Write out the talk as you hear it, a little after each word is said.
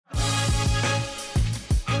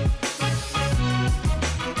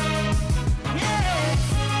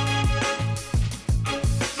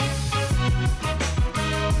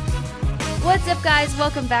up, guys?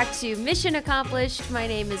 Welcome back to Mission Accomplished. My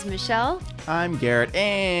name is Michelle. I'm Garrett,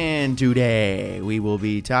 and today we will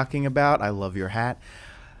be talking about, I love your hat,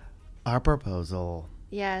 our proposal.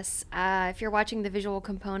 Yes, if you're watching the visual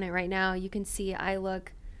component right now, you can see I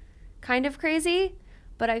look kind of crazy,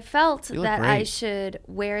 but I felt that I should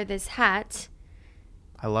wear this hat.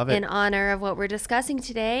 I love it. In honor of what we're discussing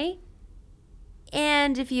today.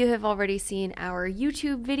 And if you have already seen our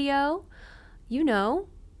YouTube video, you know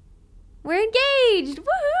we're engaged.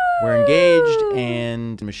 Woohoo! We're engaged,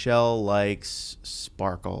 and Michelle likes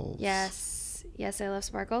sparkles. Yes, I love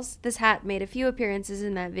sparkles. This hat made a few appearances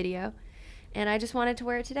in that video, and I just wanted to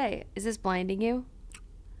wear it today. Is this blinding you?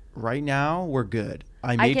 Right now, we're good.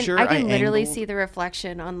 I can literally see the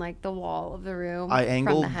reflection on like the wall of the room. I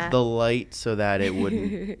angled from the hat. the light so that it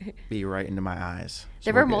wouldn't be right into my eyes.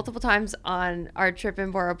 So there were multiple times on our trip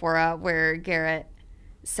in Bora Bora where Garrett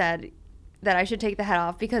said that I should take the hat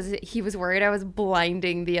off because he was worried I was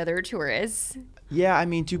blinding the other tourists. Yeah, I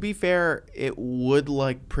mean, to be fair, it would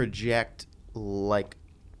like project like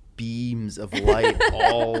beams of light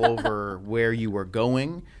all over where you were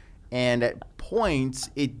going. And at points,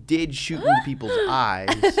 it did shoot into people's eyes.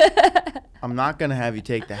 I'm not going to have you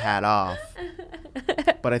take the hat off.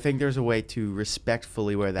 But I think there's a way to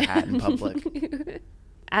respectfully wear the hat in public.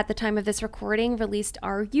 At the time of this recording, released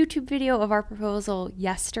our YouTube video of our proposal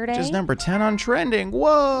yesterday. Just number 10 on trending.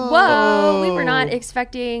 Whoa! Whoa! We were not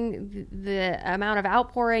expecting the amount of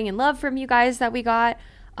outpouring and love from you guys that we got.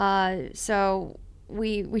 So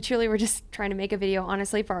we truly were just trying to make a video,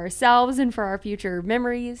 honestly, for ourselves and for our future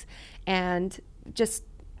memories. And just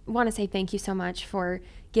want to say thank you so much for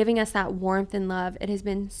giving us that warmth and love. It has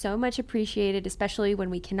been so much appreciated, especially when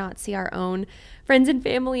we cannot see our own friends and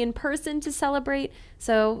family in person to celebrate.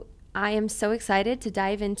 So I am so excited to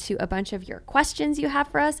dive into a bunch of your questions you have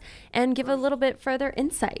for us and give a little bit further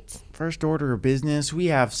insight. First order of business, we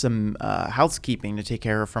have some housekeeping to take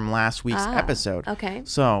care of from last week's episode. Okay.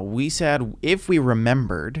 So we said if we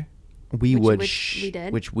remembered, we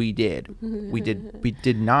did. We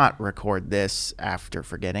did not record this after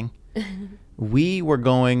forgetting. We were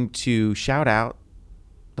going to shout out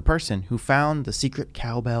the person who found the secret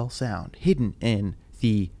cowbell sound hidden in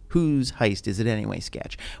the Whose Heist Is It Anyway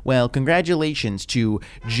sketch. Well, congratulations to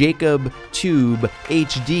Jacob Tube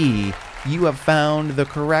HD. You have found the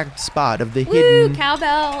correct spot of the hidden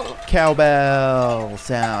cowbell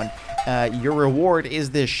sound. Your reward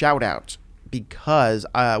is this shout out, because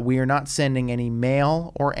we are not sending any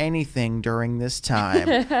mail or anything during this time.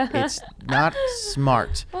 It's not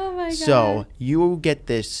smart. Oh my God. So you get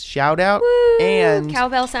this shout out and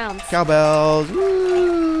cowbell sounds. Cowbells.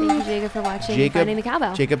 Woo. Thank you, Jacob, for watching Finding the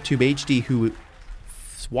Cowbell. Jacob Tube HD, who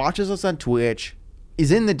watches us on Twitch,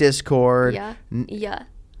 is in the Discord. Yeah.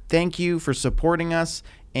 Thank you for supporting us,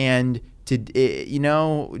 and good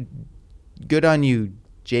on you,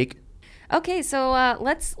 Jake. Okay, so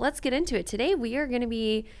let's get into it. Today we are going to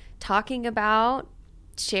be talking about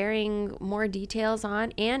sharing more details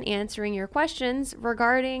on and answering your questions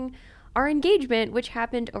regarding our engagement, which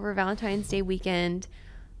happened over Valentine's Day weekend.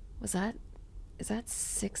 Is that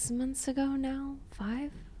 6 months ago now?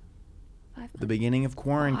 5 months? The beginning of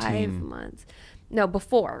quarantine. 5 months. No,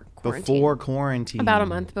 before quarantine. Before quarantine. About a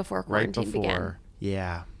month before quarantine began.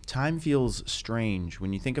 Yeah. Time feels strange.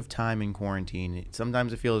 When you think of time in quarantine,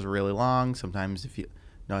 sometimes it feels really long. Sometimes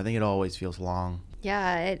I think it always feels long.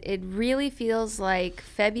 Yeah, it really feels like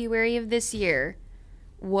February of this year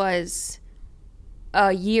was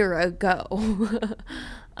a year ago.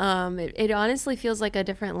 It honestly feels like a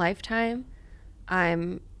different lifetime.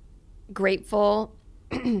 I'm grateful.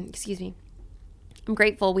 Excuse me. I'm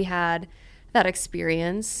grateful we had that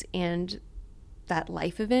experience and that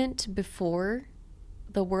life event before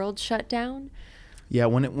the world shut down. Yeah,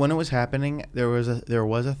 when it was happening, there was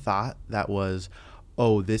a thought that was,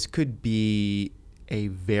 oh, this could be a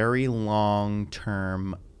very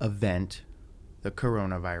long-term event, the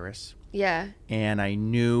coronavirus. Yeah. And I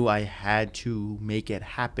knew I had to make it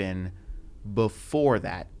happen before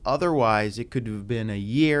that. Otherwise, it could have been a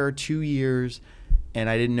year, 2 years, and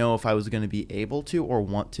I didn't know if I was going to be able to or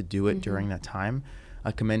want to do it during that time.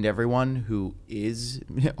 I commend everyone who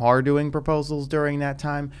are doing proposals during that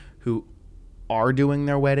time, who are doing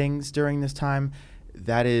their weddings during this time.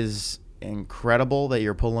 That is incredible that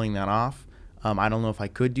you're pulling that off. I don't know if I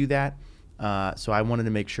could do that. So I wanted to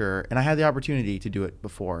make sure, and I had the opportunity to do it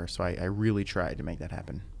before, so I really tried to make that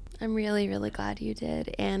happen. I'm really, really glad you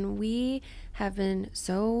did. And we have been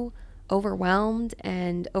so overwhelmed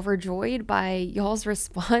and overjoyed by y'all's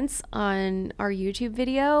response on our YouTube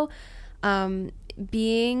video.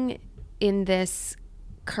 Being in this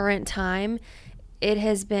current time, it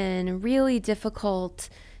has been really difficult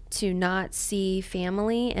to not see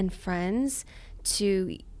family and friends,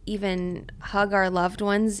 to even hug our loved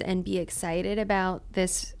ones and be excited about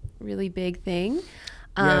this really big thing.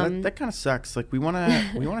 Yeah, that kind of sucks. Like we want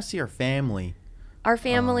to see our family. Our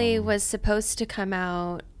family was supposed to come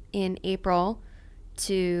out in April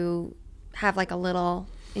to have like a little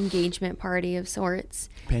engagement party of sorts.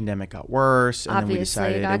 Pandemic got worse, and Obviously,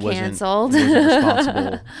 then we decided canceled. It wasn't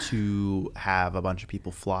responsible to have a bunch of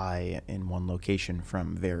people fly in one location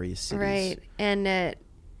from various cities. Right, and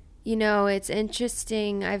it's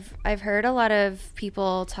interesting. I've heard a lot of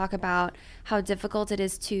people talk about how difficult it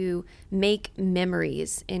is to make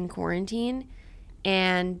memories in quarantine,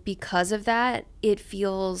 and because of that, it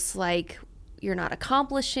feels like you're not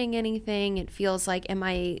accomplishing anything. It feels like, am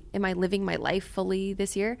I living my life fully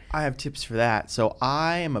this year? I have tips for that. So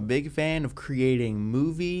I am a big fan of creating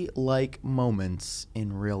movie-like moments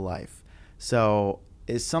in real life. So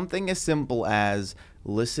it's something as simple as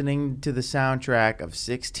listening to the soundtrack of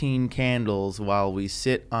 16 Candles while we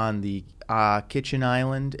sit on the kitchen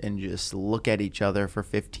island and just look at each other for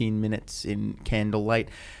 15 minutes in candlelight.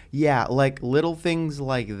 Yeah, like little things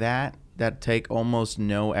like that take almost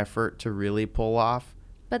no effort to really pull off.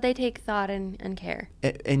 But they take thought and care.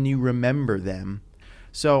 And you remember them.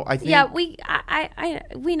 So I think... Yeah,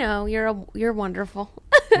 we know you're wonderful.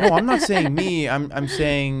 No, I'm not saying me. I'm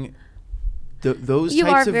saying... Those you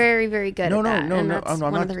types are very, very good at that. No, that's I'm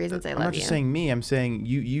one of the reasons I love you. I'm not just saying me. I'm saying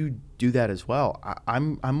you do that as well.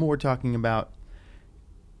 I'm more talking about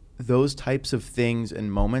those types of things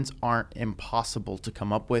and moments aren't impossible to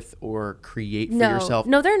come up with or create for yourself.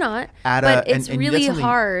 No, they're not. But it's really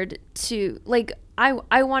hard to, like,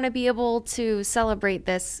 I want to be able to celebrate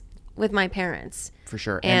this with my parents. For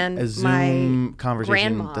sure. And a Zoom my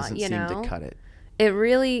conversation grandma, doesn't seem to cut it. It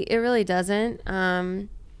really doesn't.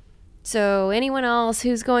 So anyone else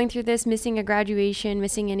who's going through this, missing a graduation,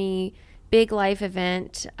 missing any big life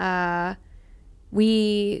event,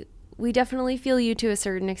 we definitely feel you to a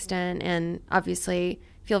certain extent, and obviously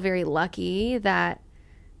feel very lucky that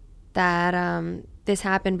this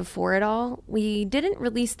happened before it all. We didn't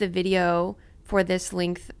release the video for this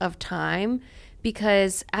length of time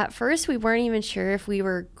because at first we weren't even sure if we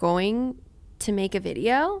were going to make a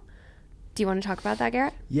video. Do you want to talk about that,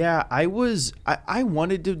 Garrett? Yeah, I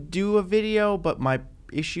wanted to do a video, but my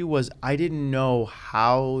issue was I didn't know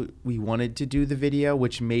how we wanted to do the video,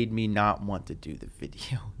 which made me not want to do the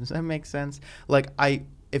video. Does that make sense? Like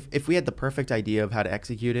if we had the perfect idea of how to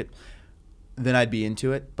execute it, then I'd be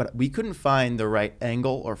into it. But we couldn't find the right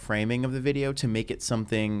angle or framing of the video to make it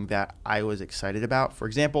something that I was excited about. For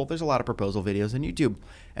example, there's a lot of proposal videos on YouTube,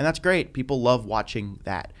 and that's great. People love watching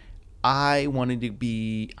that. I wanted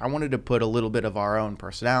to put a little bit of our own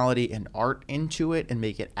personality and art into it and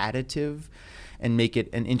make it additive and make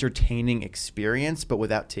it an entertaining experience, but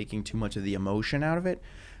without taking too much of the emotion out of it.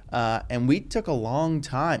 And we took a long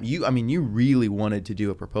time. You really wanted to do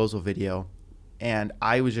a proposal video, and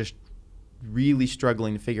I was just really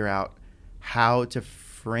struggling to figure out how to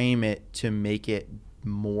frame it to make it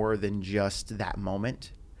more than just that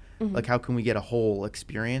moment. Mm-hmm. Like, how can we get a whole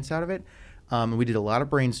experience out of it? We did a lot of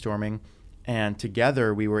brainstorming, and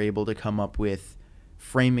together we were able to come up with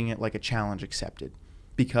framing it like a challenge accepted,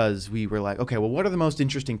 because we were like, okay, well, what are the most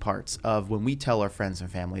interesting parts of when we tell our friends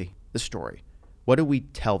and family the story? What do we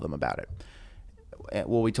tell them about it?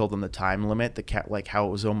 Well, we told them the time limit, like how it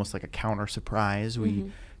was almost like a counter surprise.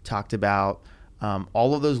 We talked about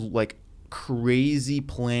all of those like crazy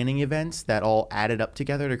planning events that all added up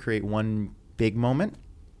together to create one big moment.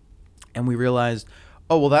 And we realized,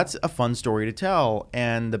 oh, well, that's a fun story to tell.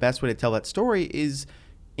 And the best way to tell that story is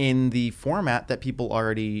in the format that people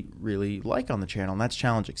already really like on the channel, and that's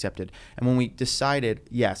challenge accepted. And when we decided,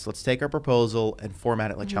 yes, let's take our proposal and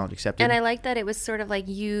format it like challenge accepted. And I like that it was sort of like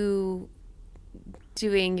you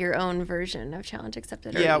doing your own version of challenge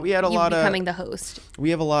accepted. Yeah, we had a lot of becoming the host. We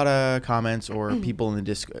have a lot of comments or people in the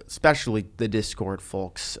Discord, especially the Discord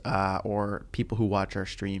folks, or people who watch our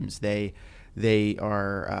streams. They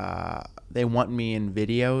want me in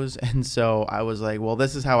videos, and so I was like, well,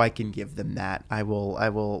 this is how I can give them that.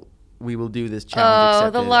 We will do this challenge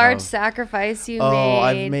accepted. Oh, the large sacrifice you made. Oh,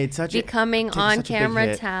 I've made becoming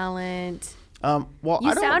on-camera talent. Well,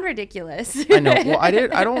 you sound ridiculous. I know. Well, I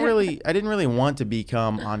didn't really want to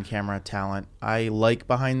become on-camera talent. I like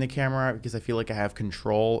behind the camera because I feel like I have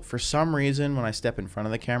control. For some reason, when I step in front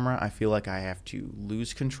of the camera, I feel like I have to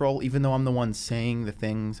lose control, even though I'm the one saying the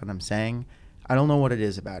things that I'm saying. I don't know what it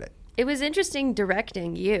is about it. It was interesting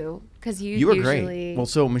directing you because you were usually... great. Well,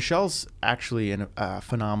 so Michelle's actually a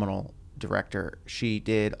phenomenal director. She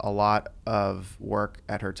did a lot of work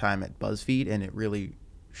at her time at BuzzFeed, and it really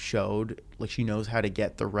showed. Like, she knows how to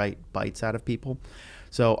get the right bites out of people.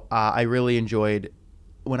 So I really enjoyed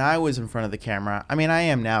when I was in front of the camera. I mean, I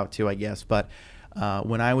am now too, I guess, but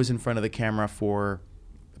when I was in front of the camera for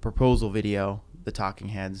the proposal video, the Talking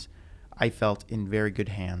Heads, I felt in very good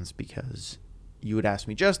hands because you would ask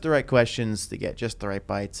me just the right questions to get just the right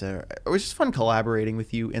bites. It was just fun collaborating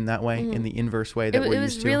with you in that way, in the inverse way that we're used to. It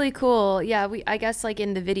was really cool. Yeah, I guess like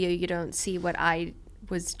in the video you don't see what I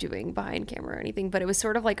was doing behind camera or anything, but it was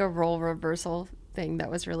sort of like a role reversal thing that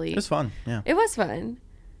was really... It was fun, yeah. It was fun.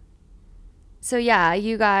 So yeah,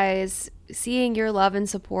 you guys, seeing your love and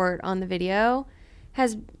support on the video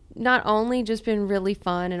has not only just been really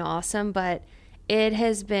fun and awesome, but it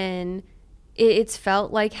has been... It's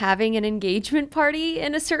felt like having an engagement party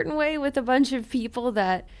in a certain way with a bunch of people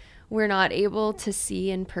that we're not able to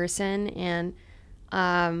see in person. And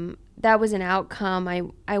that was an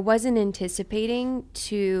outcome I wasn't anticipating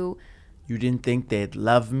to... You didn't think they'd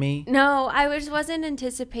love me? No, wasn't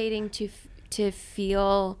anticipating to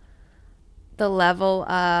feel the level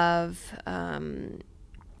of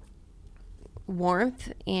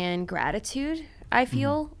warmth and gratitude I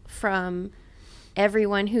feel from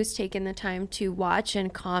everyone who's taken the time to watch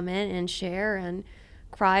and comment and share and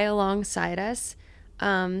cry alongside us.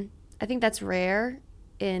 I think that's rare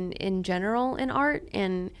in general in art,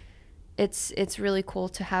 and it's really cool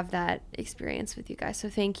to have that experience with you guys. So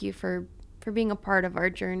thank you for being a part of our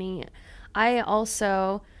journey. I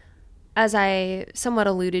also, as I somewhat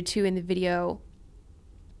alluded to in the video,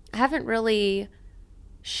 haven't really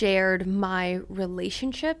shared my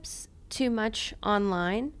relationships too much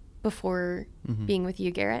online before being with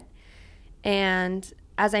you, Garrett. And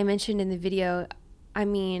as I mentioned in the video, I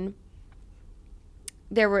mean,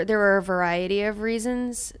 there were a variety of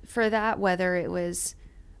reasons for that, whether it was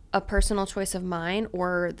a personal choice of mine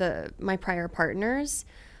or my prior partners.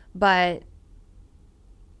 But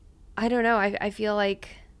I don't know. I feel like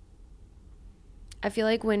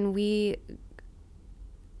when we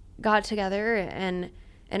got together and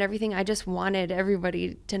everything, I just wanted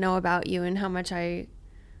everybody to know about you and how much I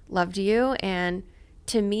loved you. And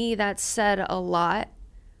to me, that said a lot.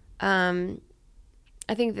 I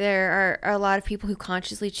think there are a lot of people who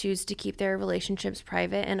consciously choose to keep their relationships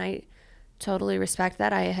private, and I totally respect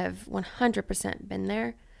that. I have 100% been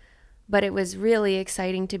there. But it was really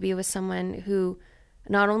exciting to be with someone who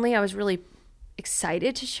not only I was really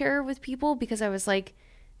excited to share with people, because I was like,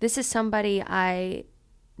 this is somebody I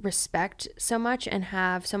respect so much and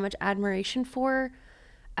have so much admiration for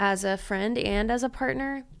as a friend and as a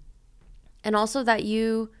partner. And also that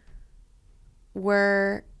you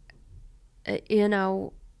were,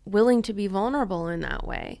 willing to be vulnerable in that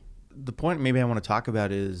way. The point maybe I want to talk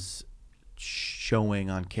about is showing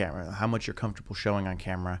on camera, how much you're comfortable showing on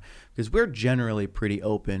camera, because we're generally pretty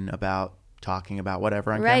open about talking about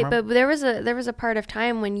whatever on camera. Right, but there was a part of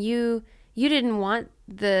time when you didn't want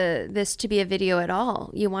this to be a video at all.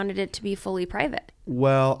 You wanted it to be fully private.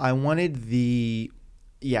 Well, I wanted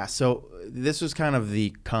so this was kind of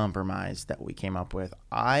the compromise that we came up with.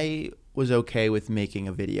 I was okay with making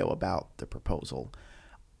a video about the proposal.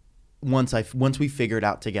 Once we figured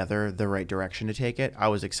out together the right direction to take it, I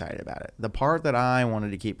was excited about it. The part that I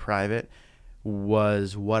wanted to keep private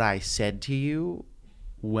was what I said to you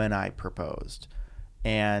when I proposed.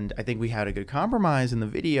 And I think we had a good compromise in the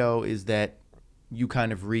video, is that you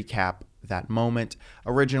kind of recap that moment.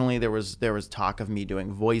 Originally, there was talk of me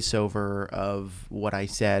doing voiceover of what I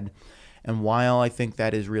said. And while I think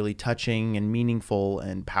that is really touching and meaningful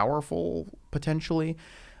and powerful, potentially,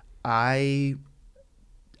 I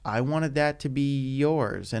wanted that to be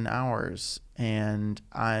yours and ours. And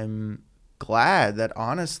I'm glad that,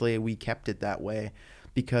 honestly, we kept it that way,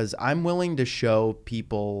 because I'm willing to show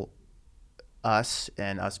people us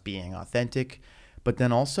and us being authentic. But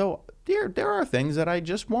then also, there are things that I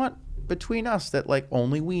just want between us that like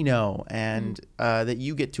only we know, and that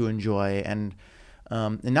you get to enjoy. And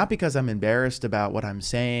not because I'm embarrassed about what I'm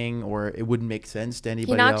saying or it wouldn't make sense to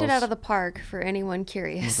anybody else. He knocked it out of the park for anyone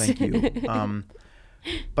curious. Well, thank you.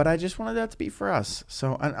 But I just wanted that to be for us.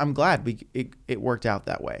 So I'm glad it worked out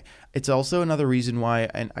that way. It's also another reason why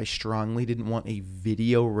I strongly didn't want a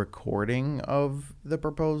video recording of the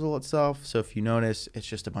proposal itself. So if you notice, it's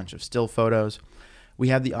just a bunch of still photos. We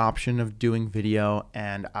had the option of doing video,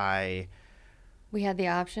 and We had the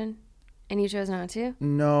option, and you chose not to?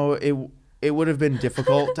 No, it would have been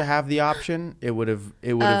difficult to have the option. It would have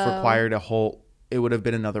required it would have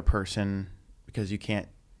been another person, because you can't.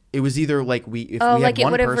 It was either like if we had like it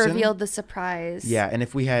one would have person, revealed the surprise. Yeah, and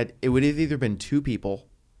it would have either been two people,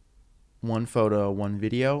 one photo, one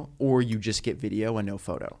video, or you just get video and no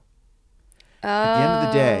photo. Oh. At the end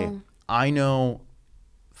of the day, I know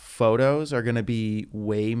photos are going to be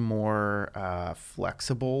way more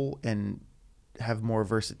flexible and have more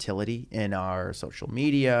versatility in our social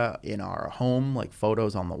media, in our home, like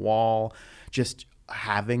photos on the wall, just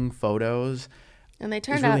having photos. And they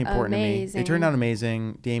turned really out important amazing. to me. They turned out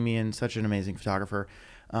amazing. Damien, such an amazing photographer.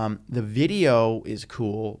 The video is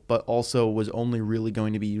cool, but also was only really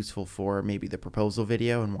going to be useful for maybe the proposal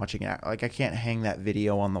video and watching it. Like, I can't hang that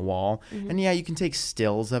video on the wall. Mm-hmm. And yeah, you can take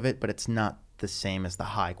stills of it, but it's not the same as the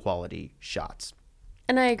high quality shots.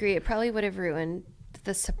 And I agree. It probably would have ruined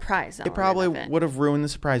the surprise element. It probably of it. would have ruined the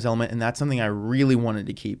surprise element. And that's something I really wanted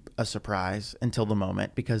to keep a surprise until the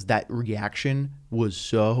moment, because that reaction was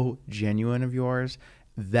so genuine of yours.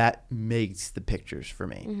 That makes the pictures for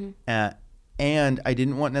me. Mm-hmm. And I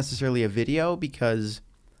didn't want necessarily a video because,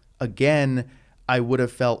 again, I would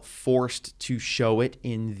have felt forced to show it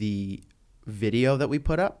in the video that we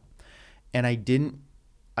put up. And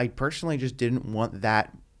I personally just didn't want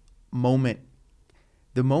that moment.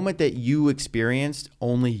 The moment that you experienced,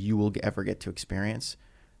 only you will ever get to experience.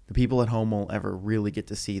 The people at home will ever really get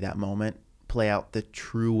to see that moment play out the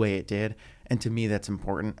true way it did. And to me, that's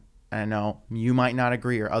important. I know you might not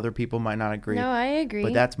agree, or other people might not agree. No, I agree.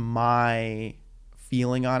 But that's my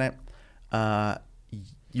feeling on it.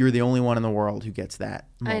 You're the only one in the world who gets that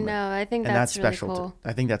moment. I know. I think and that's really special. cool.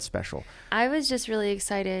 I think that's special. I was just really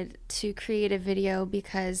excited to create a video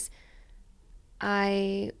because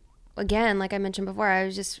again, like I mentioned before,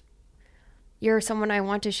 you're someone I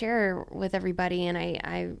want to share with everybody, and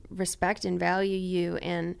I respect and value you.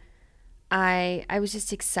 And I was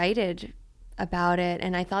just excited about it,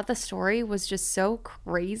 and I thought the story was just so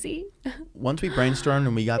crazy. Once we brainstormed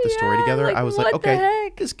and we got the story Yeah, together, like, I was what like, the okay,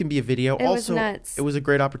 heck? this can be a video. It was Also, nuts. it was a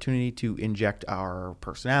great opportunity to inject our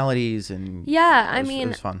personalities, and Yeah, it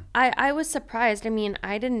was fun. I was surprised. I mean,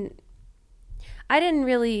 I didn't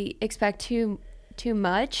really expect too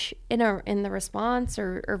much in the response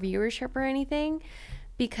or viewership or anything,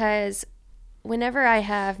 because whenever I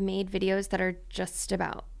have made videos that are just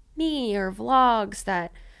about me or vlogs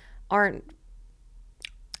that aren't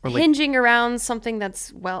hinging around something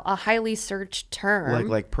that's, well, a highly searched term,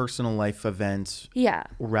 like personal life events, yeah,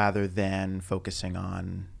 rather than focusing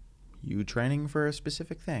on you training for a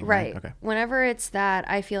specific thing, right? Okay. Whenever it's that,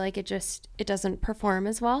 I feel like it doesn't perform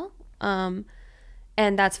as well, and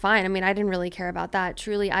that's fine. I mean, I didn't really care about that.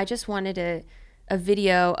 Truly, I just wanted a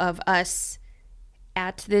video of us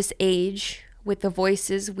at this age with the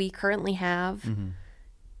voices we currently have,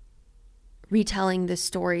 retelling this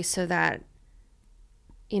story so that,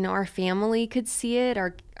 you know, our family could see it,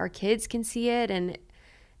 our kids can see it. And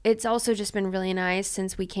it's also just been really nice,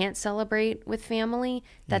 since we can't celebrate with family,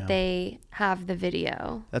 that they have the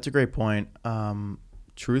video. That's a great point.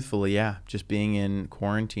 Truthfully, yeah, just being in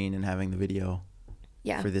quarantine and having the video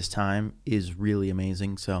for this time is really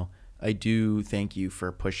amazing. So I do thank you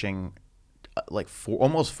for pushing,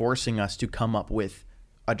 almost forcing us to come up with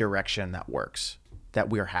a direction that works, that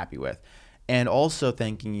we're happy with. And also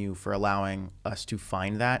thanking you for allowing us to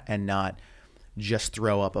find that and not just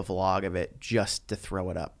throw up a vlog of it just to throw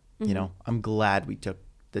it up. You know, I'm glad we took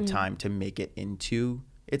the time to make it into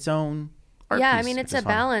its own art piece. I mean, it's a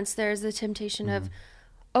balance. There's the temptation of,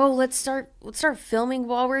 oh, let's start filming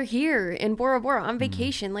while we're here in Bora Bora on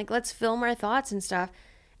vacation. Like, let's film our thoughts and stuff.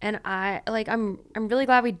 And I'm really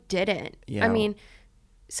glad we didn't. Yeah. I mean,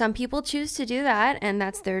 some people choose to do that, and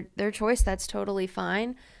that's their choice. That's totally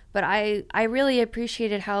fine. But I really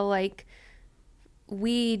appreciated how, like,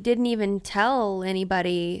 we didn't even tell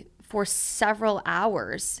anybody for several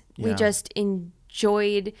hours. Yeah. We just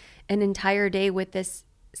enjoyed an entire day with this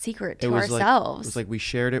secret to ourselves. It was like we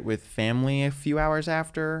shared it with family a few hours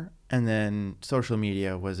after, and then social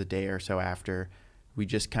media was a day or so after. We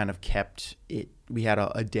just kind of kept it. We had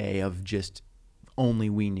a day of just only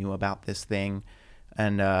we knew about this thing.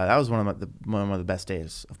 And that was one of the best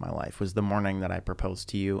days of my life, was the morning that I proposed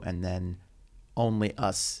to you, and then only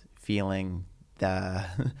us feeling the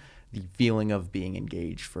feeling of being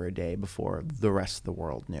engaged for a day before the rest of the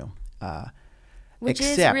world knew. Which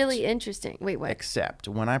is really interesting. Wait, what? Except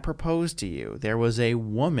when I proposed to you, there was a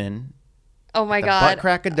woman. Oh my the God! butt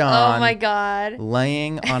crack of dawn. Oh my God!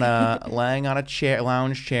 Laying on a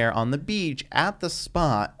lounge chair on the beach at the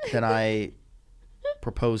spot that I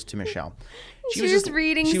proposed to Michelle. She was just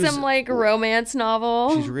reading some romance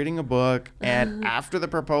novel. She's reading a book, and after the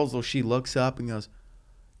proposal, she looks up and goes,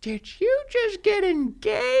 "Did you just get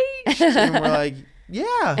engaged?" And we're like,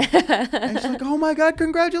 "Yeah." And she's like, "Oh my God,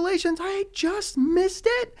 congratulations. I just missed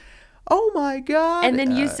it. Oh my God." And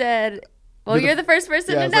then you said, Well, you're the first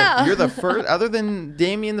person to it's know. like, you're the first, other than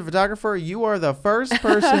Damien the photographer, you are the first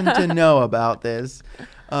person to know about this.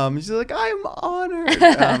 She's like, I'm honored.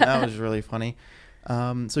 That was really funny.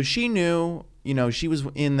 So she knew, she was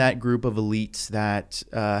in that group of elites that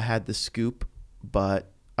had the scoop.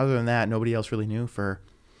 But other than that, nobody else really knew for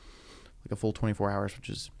like a full 24 hours, which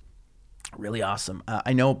is really awesome.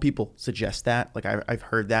 I know people suggest that. Like I've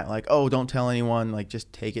heard that, like, oh, don't tell anyone. Like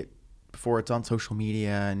just take it before it's on social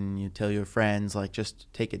media and you tell your friends, like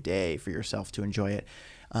just take a day for yourself to enjoy it.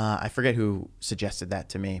 I forget who suggested that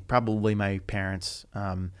to me. Probably my parents.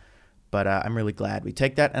 But I'm really glad we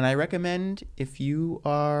take that. And I recommend if you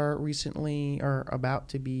are recently or about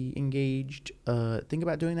to be engaged, think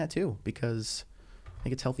about doing that too, because I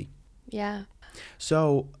think it's healthy. Yeah.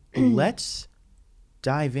 So let's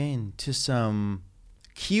dive into some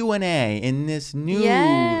Q&A in this new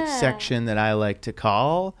section that I like to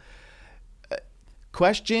call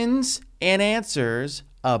questions and answers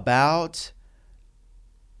about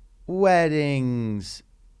weddings.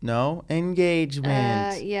 No,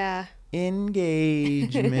 engagement. Yeah.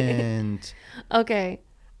 Engagement. Okay.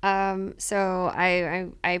 So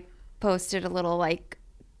I posted a little like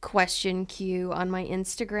question queue on my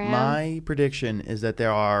Instagram. My prediction is that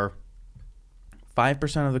there are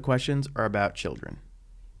 5% of the questions are about children.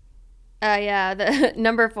 Yeah, the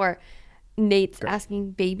number 4. Nate's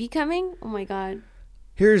asking, baby coming? Oh my God.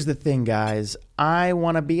 Here's the thing, guys. I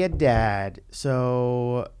want to be a dad.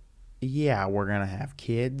 So, yeah, we're going to have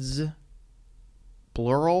kids.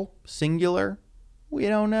 Plural, singular, we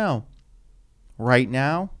don't know. Right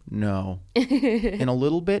now, no. In a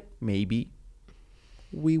little bit, maybe.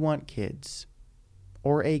 We want kids.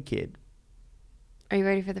 Or a kid. Are you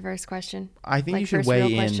ready for the first question? I think you should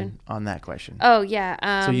weigh in on that question. Oh,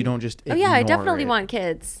 yeah. So you don't just ignore I definitely it. want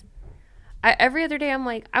kids. Every other day I'm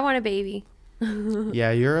like, I want a baby.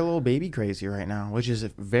 Yeah, you're a little baby crazy right now, which is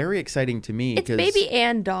very exciting to me. It's baby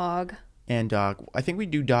and dog. And dog. I think we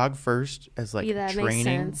do dog first as like that training. Makes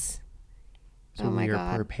sense. So we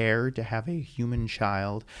are prepared to have a human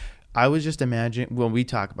child. I was just imagining, well, we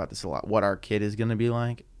talk about this a lot, what our kid is going to be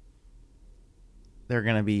like. They're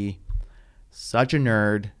going to be such a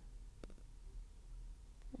nerd.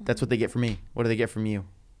 That's what they get from me. What do they get from you?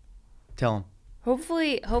 Tell them.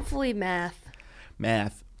 Hopefully math.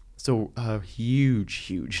 Math. So a huge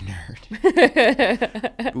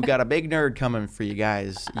nerd. We got a big nerd coming for you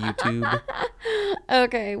guys, YouTube.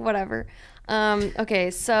 Okay, whatever.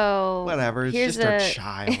 Okay, so whatever. It's just our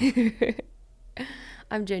child.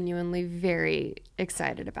 I'm genuinely very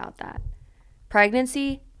excited about that.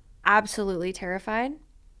 Pregnancy, absolutely terrified,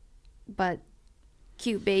 but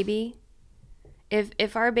cute baby.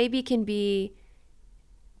 If our baby can be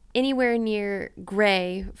anywhere near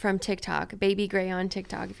Gray from TikTok, Baby Gray on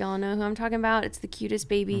TikTok, if y'all know who I'm talking about, it's the cutest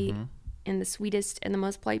baby and the sweetest and the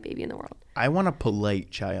most polite baby in the world. I want a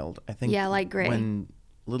polite child. I think like Gray. When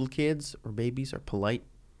little kids or babies are polite,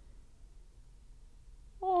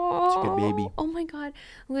 it's a good baby. Oh my God.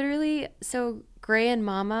 Literally, so Gray and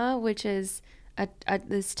Mama, which is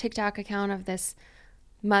this TikTok account of this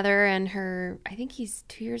mother and her, I think he's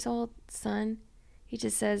 2 years old, son. He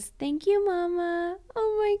just says, "Thank you, Mama."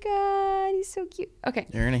 Oh my God, he's so cute. Okay.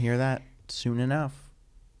 You're going to hear that soon enough.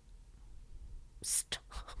 Stop.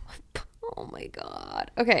 Oh my God.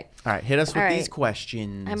 Okay. All right, hit us with these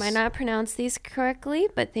questions. I might not pronounce these correctly,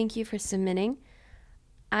 but thank you for submitting.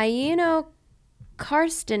 Ayuno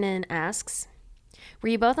Karstinen asks, were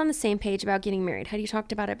you both on the same page about getting married? Had you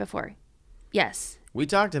talked about it before? Yes. We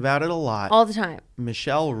talked about it a lot. All the time.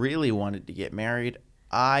 Michelle really wanted to get married.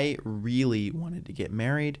 I really wanted to get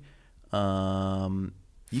married. You for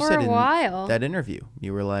said a while. That interview,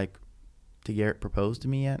 you were like, did Garrett propose to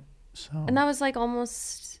me yet? So. And that was like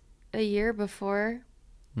almost a year before.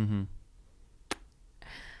 Mm-hmm.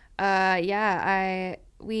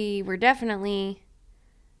 We were definitely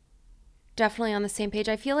on the same page.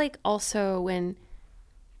 I feel like also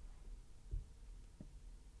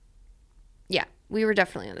we were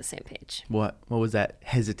definitely on the same page. What was that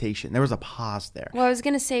hesitation? There was a pause there. Well, I was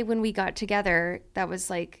going to say when we got together, that was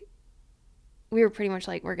like, we were pretty much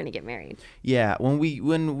like, we're going to get married. Yeah. When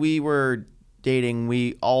we were dating,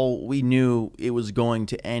 we knew it was going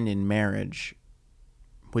to end in marriage,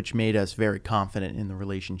 which made us very confident in the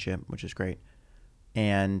relationship, which is great.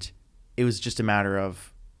 And it was just a matter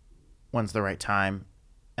of when's the right time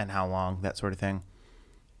and how long, that sort of thing.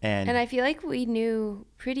 And I feel like we knew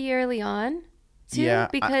pretty early on too,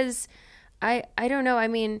 because I don't know. I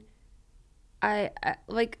mean, I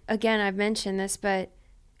like, again, I've mentioned this, but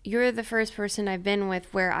you're the first person I've been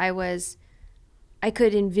with where I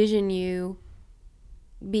could envision you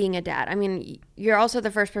being a dad. I mean, you're also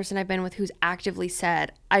the first person I've been with who's actively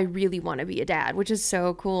said, I really want to be a dad, which is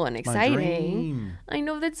so cool and exciting. My dream. I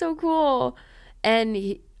know, that's so cool.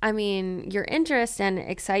 And I mean, your interest and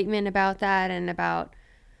excitement about that and about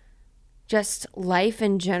just life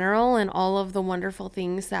in general and all of the wonderful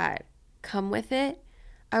things that come with it.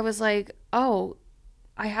 I was like, oh,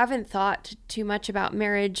 I haven't thought too much about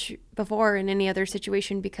marriage before in any other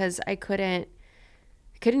situation because I couldn't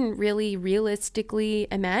really realistically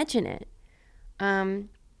imagine it. I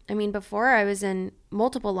mean, before I was in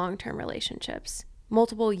multiple long-term relationships,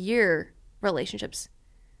 multiple year relationships.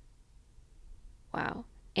 Wow.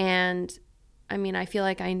 And I mean, I feel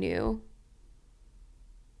like I knew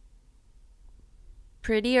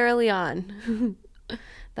pretty early on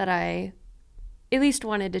that I at least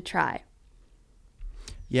wanted to try.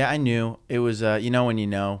 Yeah, I knew. It was, you know when you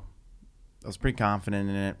know. I was pretty confident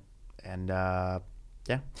in it. And, yeah,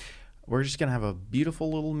 we're just going to have a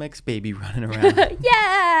beautiful little mixed baby running around.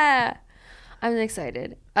 Yeah! I'm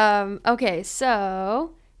excited. Okay,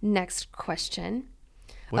 so next question.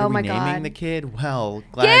 What are we naming God. the kid? Well,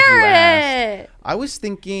 glad Garrett! you asked. I was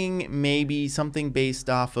thinking maybe something based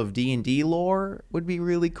off of D&D lore would be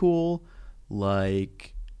really cool.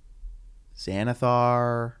 Like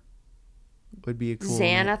Xanathar would be a cool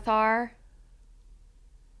Xanathar?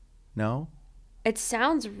 No? It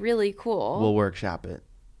sounds really cool. We'll workshop it.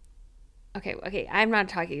 Okay. I'm not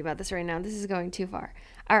talking about this right now. This is going too far.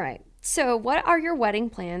 All right. So what are your wedding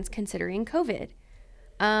plans considering COVID?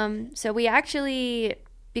 So we actually,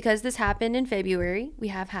 because this happened in February, we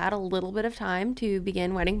have had a little bit of time to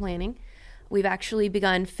begin wedding planning. We've actually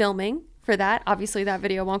begun filming for that. Obviously, that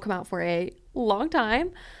video won't come out for a long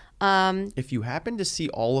time. If you happen to see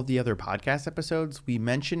all of the other podcast episodes, we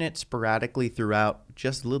mention it sporadically throughout,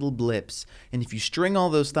 just little blips. And if you string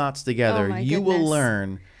all those thoughts together, you will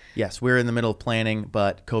learn. Yes, we're in the middle of planning,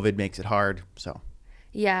 but COVID makes it hard. So,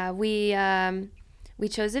 yeah, we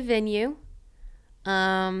chose a venue. We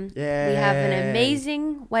have an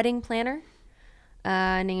amazing wedding planner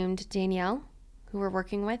named Danielle, who we're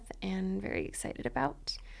working with and very excited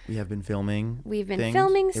about. We have been filming. We've been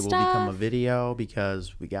filming stuff. It will become a video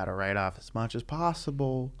because we got to write off as much as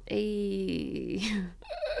possible. Please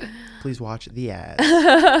watch the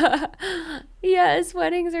ad. Yes,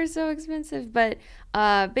 weddings are so expensive. But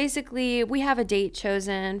basically, we have a date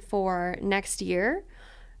chosen for next year.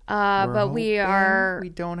 But we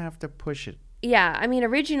don't have to push it. Yeah, I mean,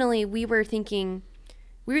 originally we were thinking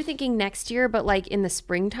next year, but like in the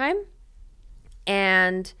springtime.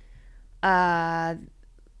 And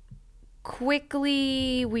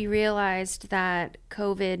quickly we realized that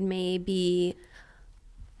COVID may be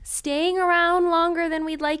staying around longer than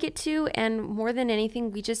we'd like it to, and more than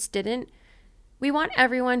anything, we want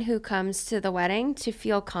everyone who comes to the wedding to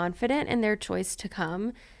feel confident in their choice to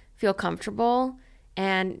come, feel comfortable,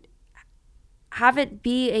 and have it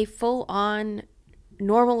be a full-on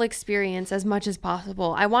normal experience as much as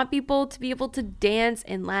possible. I want people to be able to dance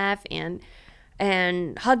and laugh and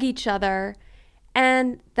hug each other.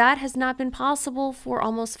 And that has not been possible for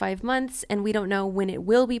almost 5 months, and we don't know when it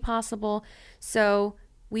will be possible. So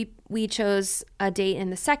we chose a date in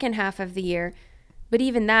the second half of the year. But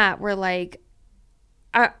even that, we're like,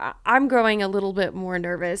 I'm growing a little bit more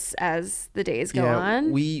nervous as the days go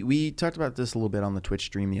on. We talked about this a little bit on the Twitch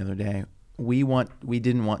stream the other day. We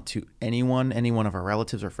didn't want any one of our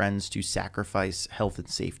relatives or friends to sacrifice health and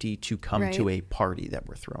safety to come to a party that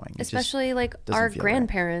we're throwing. Especially like our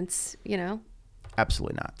grandparents, you know?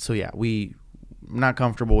 Absolutely not. So yeah, we're not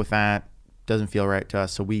comfortable with that. Doesn't feel right to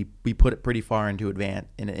us. So we put it pretty far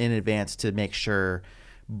in advance to make sure.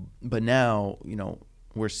 But now, you know,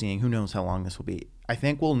 we're seeing, who knows how long this will be. I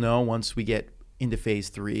think we'll know once we get into phase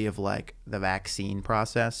 3 of like the vaccine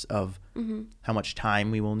process of how much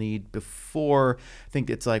time we will need before. I think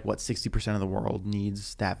it's like 60% of the world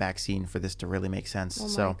needs that vaccine for this to really make sense.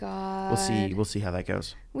 Oh my God. We'll see how that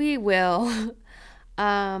goes. We will.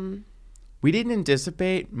 We didn't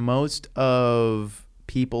anticipate most of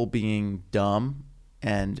people being dumb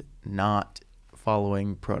and not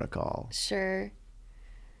following protocol. Sure.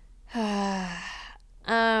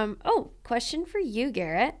 Question for you,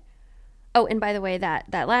 Garrett. Oh, and by the way, that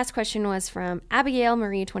last question was from Abigail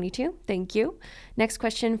Marie 22. Thank you. Next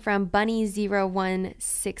question from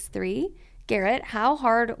Bunny0163. Garrett, how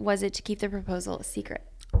hard was it to keep the proposal a secret?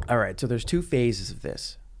 All right, so there's 2 phases of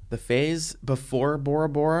this. The phase before Bora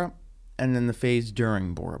Bora and then the phase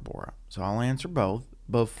during Bora Bora. So I'll answer both.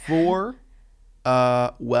 Before,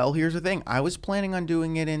 well, here's the thing. I was planning on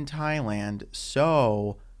doing it in Thailand,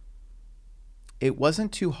 so it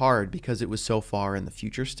wasn't too hard because it was so far in the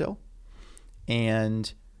future still.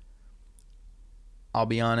 And I'll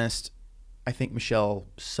be honest, I think Michelle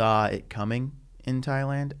saw it coming in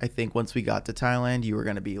Thailand. I think once we got to Thailand, you were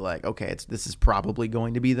going to be like, okay, this is probably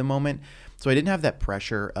going to be the moment. So I didn't have that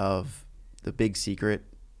pressure of the big secret,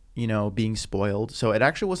 being spoiled. So it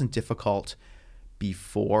actually wasn't difficult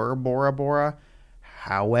before Bora Bora.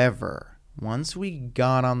 However, once we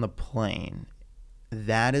got on the plane,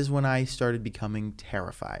 that is when I started becoming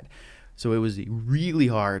terrified. So it was really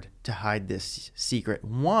hard to hide this secret.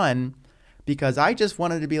 One, because I just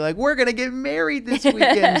wanted to be like, we're going to get married this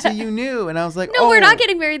weekend. So you knew. And I was like, no, we're not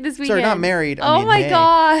getting married this weekend. Sorry, not married. Oh my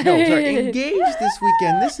God. No, sorry, engaged this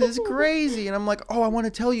weekend. This is crazy. And I'm like, I want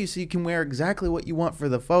to tell you so you can wear exactly what you want for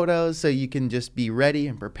the photos, so you can just be ready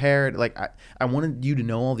and prepared. Like, I wanted you to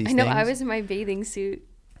know all these things. I know, I was in my bathing suit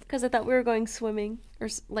because I thought we were going swimming or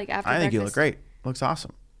like after breakfast. I think you look great. Looks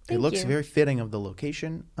awesome. Thank it looks you. very fitting of the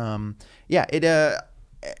location.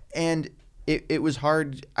 It was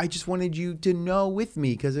hard. I just wanted you to know with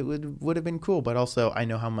me because it would have been cool. But also, I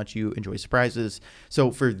know how much you enjoy surprises. So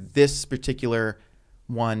for this particular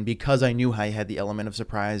one, because I knew I had the element of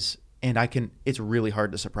surprise, and it's really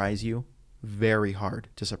hard to surprise you. Very hard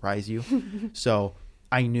to surprise you. So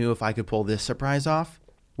I knew if I could pull this surprise off,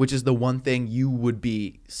 which is the one thing you would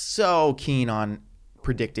be so keen on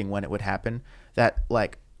predicting when it would happen, that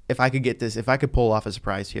like, if I could pull off a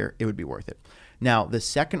surprise here, it would be worth it. Now, the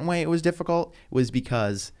second way it was difficult was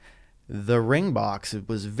because the ring box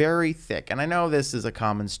was very thick. And I know this is a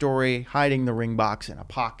common story, hiding the ring box in a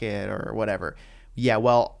pocket or whatever. Yeah,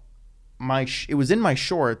 well, it was in my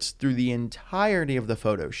shorts through the entirety of the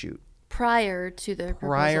photo shoot. Prior to the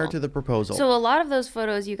proposal. So a lot of those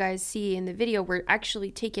photos you guys see in the video were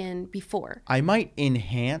actually taken before. I might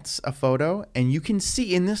enhance a photo, and you can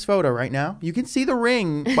see in this photo right now, you can see the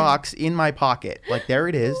ring box in my pocket. Like, there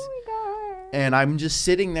it is. Oh my God. And I'm just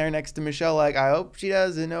sitting there next to Michelle like, I hope she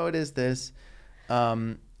doesn't know it is this.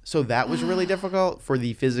 So that was really difficult for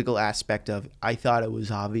the physical aspect of, I thought it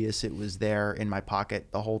was obvious it was there in my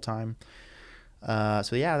pocket the whole time.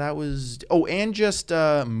 So yeah, that was, and just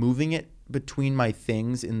moving it between my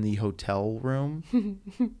things in the hotel room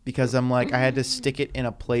because I'm like, I had to stick it in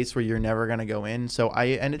a place where you're never going to go in. So I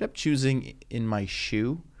ended up choosing in my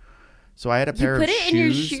shoe. So I had a pair of shoes. You put it in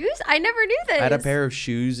your shoes? I never knew this. I had a pair of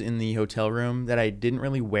shoes in the hotel room that I didn't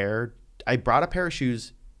really wear. I brought a pair of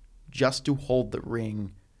shoes just to hold the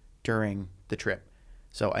ring during the trip.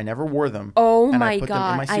 So I never wore them. Oh and my I put God.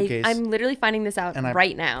 them in my suitcase, I'm literally finding this out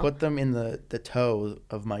right now. I put them in the toe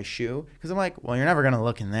of my shoe because I'm like, well, you're never going to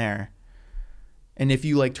look in there. And if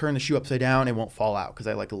you like turn the shoe upside down, it won't fall out because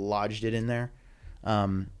I like lodged it in there.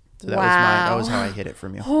 So that was how I hid it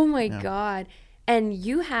from you. Oh my God. And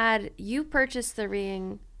you purchased the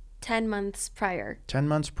ring 10 months prior. 10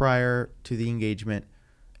 months prior to the engagement.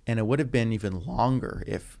 And it would have been even longer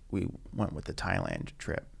if we went with the Thailand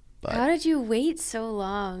trip. But how did you wait so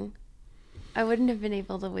long? I wouldn't have been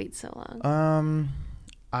able to wait so long.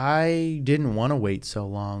 I didn't want to wait so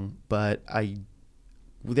long, but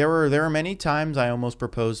there were many times I almost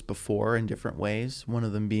proposed before in different ways. One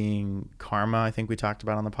of them being karma, I think we talked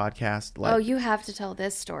about on the podcast. Like, you have to tell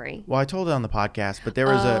this story. Well, I told it on the podcast, but there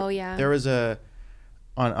was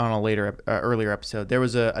on a earlier episode, there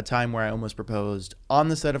was a time where I almost proposed on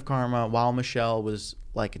the set of Karma while Michelle was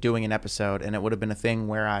like doing an episode, and it would have been a thing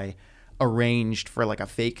where I arranged for like a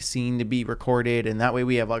fake scene to be recorded, and that way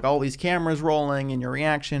we have like all these cameras rolling and your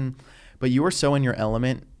reaction. But you were so in your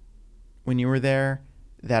element when you were there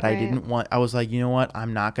that right. I was like, you know what?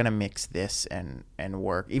 I'm not going to mix this and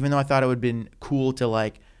work. Even though I thought it would have been cool to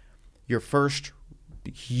like your first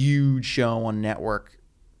huge show on network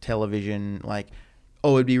television, like,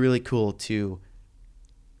 it'd be really cool to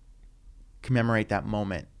commemorate that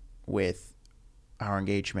moment with our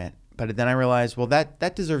engagement. But then I realized, well,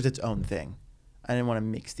 that deserves its own thing. I didn't want to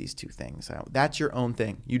mix these two things. That's your own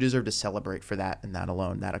thing. You deserve to celebrate for that and that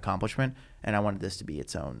alone, that accomplishment. And I wanted this to be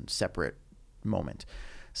its own separate moment.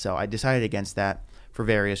 So I decided against that for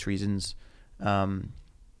various reasons. Didn't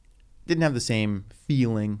have the same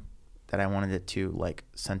feeling that I wanted it to, like,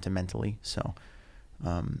 sentimentally. So,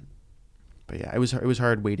 but yeah, it was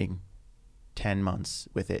hard waiting 10 months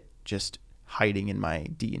with it, just hiding in my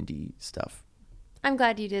D&D stuff. I'm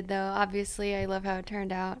glad you did, though. Obviously, I love how it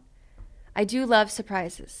turned out. I do love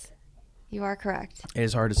surprises. You are correct. It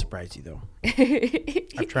is hard to surprise you, though.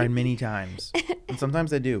 I've tried many times, and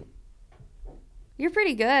sometimes I do. You're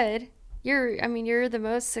pretty good. You're the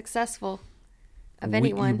most successful of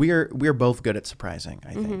anyone. We're both good at surprising,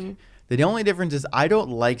 I think. Mm-hmm. The only difference is I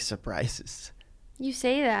don't like surprises. You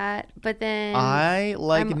say that, but then I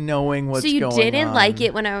like knowing what's going on. So you didn't like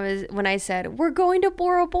it when I said we're going to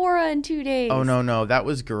Bora Bora in 2 days. Oh no, that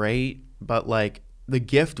was great, but like the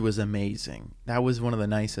gift was amazing. That was one of the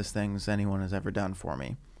nicest things anyone has ever done for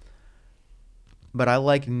me. But I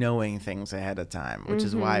like knowing things ahead of time, which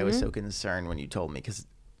is why I was so concerned when you told me. Because,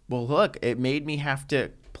 well, look, it made me have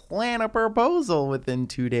to plan a proposal within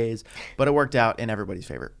 2 days. But it worked out in everybody's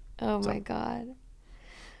favor. Oh, my God.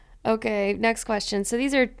 Okay, next question. So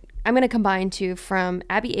these are, I'm going to combine two from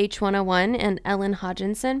Abby H101 and Ellen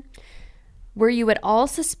Hodginson. Were you at all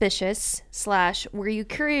suspicious / were you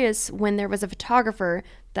curious when there was a photographer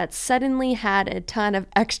that suddenly had a ton of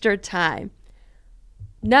extra time?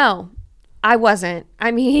 No, I wasn't.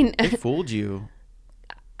 I mean, It fooled you.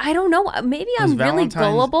 I don't know. Maybe I'm really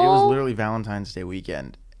gullible. It was literally Valentine's Day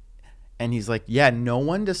weekend. And he's like, yeah, no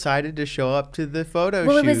one decided to show up to the photo shoot.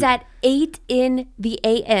 Well, it was at 8 in the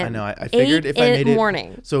a.m. I know. I figured if I made it.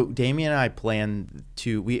 Morning. So Damien and I planned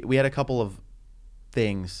to, we had a couple of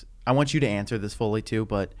things. I want you to answer this fully too,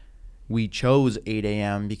 but we chose 8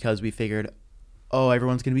 a.m. because we figured, oh,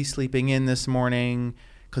 everyone's going to be sleeping in this morning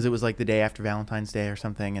because it was like the day after Valentine's Day or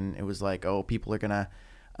something. And it was like, oh, people are going to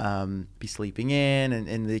be sleeping in.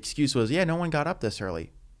 And the excuse was, yeah, no one got up this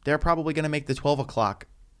early. They're probably going to make the 12 o'clock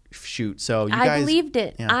shoot. So you guys. I believed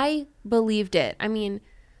it. Yeah. I believed it. I mean,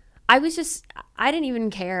 I didn't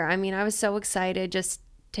even care. I mean, I was so excited just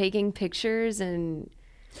taking pictures and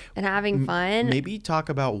having fun. Maybe talk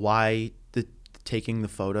about why the taking the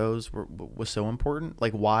photos was so important.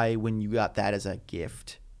 Like why when you got that as a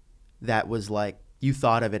gift, that was like you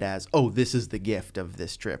thought of it as, oh, this is the gift of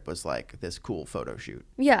this trip, was like this cool photo shoot.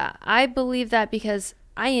 Yeah, I believe that because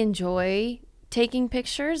I enjoy taking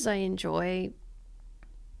pictures. I enjoy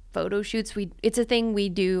photo shoots. It's a thing we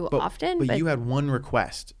do often. But you had one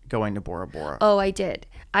request going to Bora Bora. Oh, I did.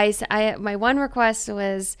 My one request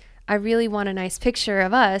was I really want a nice picture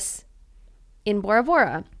of us in Bora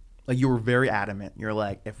Bora. Like you were very adamant. You're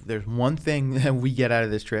like, if there's one thing that we get out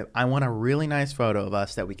of this trip, I want a really nice photo of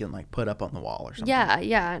us that we can like put up on the wall or something.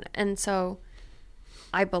 Yeah. And so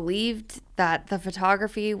I believed that the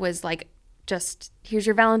photography was like, just here's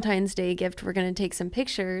your Valentine's Day gift. We're going to take some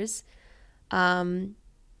pictures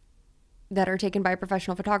that are taken by a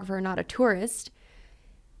professional photographer, not a tourist.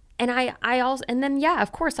 And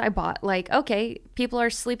of course I bought like, okay, people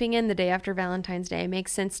are sleeping in the day after Valentine's Day. It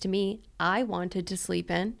makes sense to me. I wanted to sleep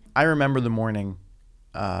in. I remember the morning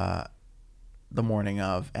of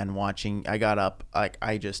and watching. I got up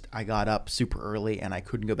I got up super early and I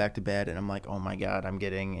couldn't go back to bed. And I'm like, oh my God, I'm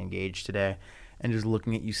getting engaged today. And just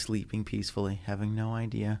looking at you sleeping peacefully, having no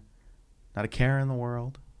idea, not a care in the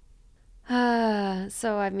world.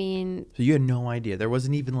 So you had no idea. There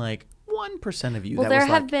wasn't even like 1% of you. Well, that there was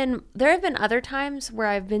have been other times where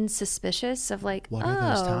I've been suspicious of like, what are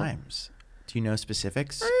those times? Do you know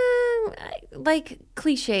specifics? Like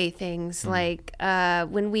cliche things, like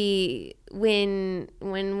when we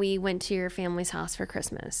went to your family's house for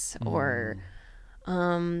Christmas, or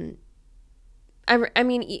I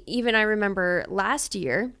mean, even I remember last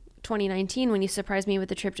year, 2019, when you surprised me with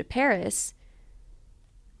the trip to Paris.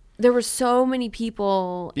 There were so many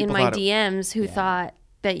people in my DMs who thought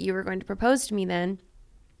that you were going to propose to me then.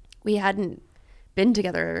 We hadn't been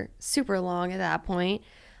together super long at that point.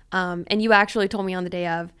 And you actually told me on the day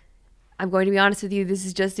of, I'm going to be honest with you, this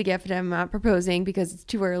is just a gift and I'm not proposing because it's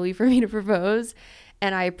too early for me to propose.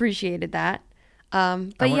 And I appreciated that.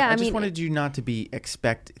 I just wanted you not to be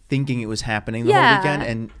thinking it was happening the whole weekend.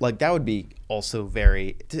 And like, that would be also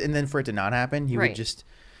and then for it to not happen, you would just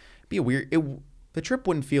be the trip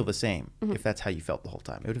wouldn't feel the same if that's how you felt the whole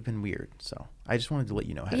time. It would have been weird. So I just wanted to let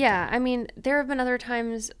you know. I mean, there have been other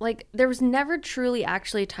times, like there was never truly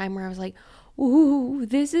actually a time where I was like, ooh,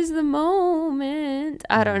 this is the moment.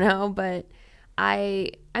 I don't know. But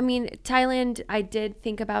I mean, Thailand, I did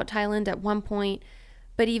think about Thailand at one point.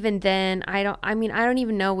 But even then, I don't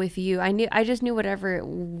even know with you. I just knew whatever it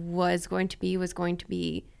was going to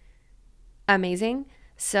be amazing.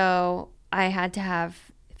 So I had to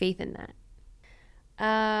have faith in that.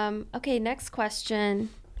 Okay, next question.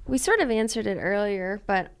 We sort of answered it earlier,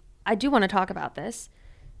 but I do want to talk about this.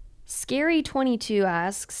 Scary22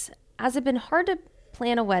 asks, has it been hard to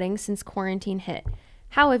plan a wedding since quarantine hit?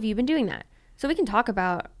 How have you been doing that? So we can talk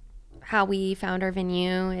about how we found our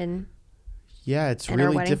venue and it's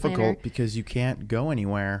really difficult because you can't go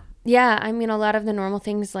anywhere. Yeah, I mean, a lot of the normal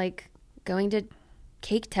things like going to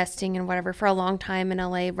cake testing and whatever. For a long time in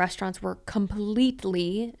LA, restaurants were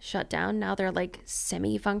completely shut down. Now they're like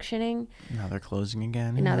semi-functioning. Now they're closing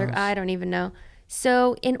again. And I don't even know.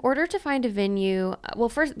 So in order to find a venue,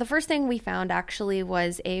 the first thing we found actually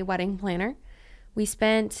was a wedding planner. We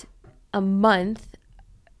spent a month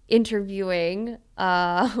interviewing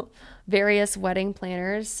various wedding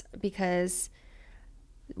planners because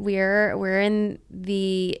We're in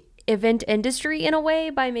the event industry in a way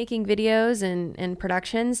by making videos and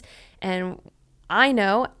productions. And I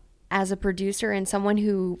know as a producer and someone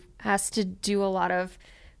who has to do a lot of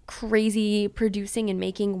crazy producing and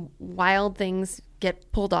making wild things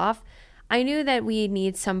get pulled off, I knew that we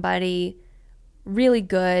need somebody really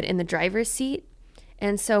good in the driver's seat.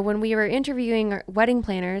 And so when we were interviewing our wedding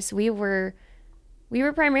planners, we were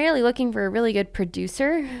primarily looking for a really good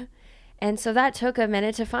producer. And so that took a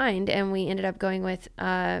minute to find, and we ended up going with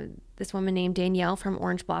this woman named Danielle from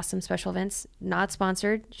Orange Blossom Special Events, not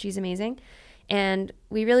sponsored. She's amazing. And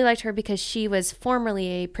we really liked her because she was formerly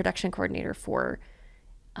a production coordinator for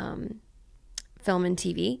film and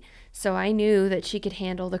TV. So I knew that she could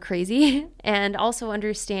handle the crazy and also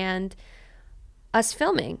understand us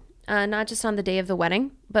filming, not just on the day of the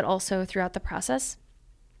wedding, but also throughout the process.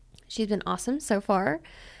 She's been awesome so far.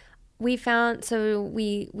 We started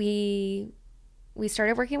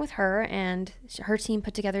working with her, and her team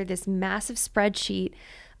put together this massive spreadsheet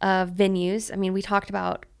of venues. I mean, we talked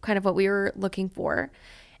about kind of what we were looking for.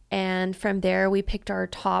 And from there, we picked our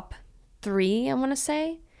top 3, I want to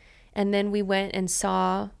say. And then we went and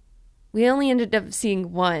we only ended up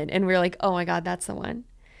seeing one, and we were like, oh my God, that's the one.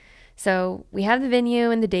 So we have the venue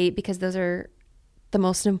and the date because those are the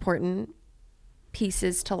most important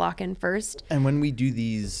pieces to lock in first. And when we do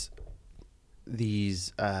these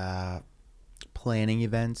planning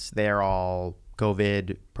events, they're all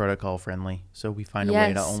COVID protocol friendly. So we find a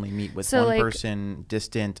way to only meet with one person,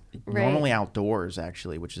 distant, normally outdoors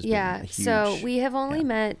actually, which has been a huge. So we have only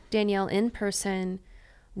met Danielle in person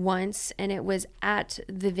once, and it was at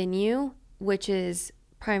the venue, which is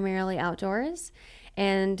primarily outdoors.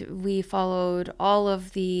 And we followed all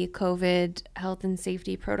of the COVID health and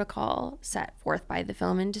safety protocol set forth by the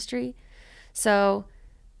film industry. So,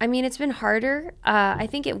 I mean, it's been harder. I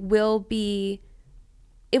think it will be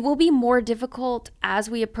more difficult as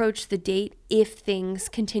we approach the date if things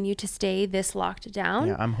continue to stay this locked down.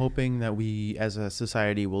 Yeah, I'm hoping that we as a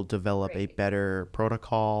society will develop a better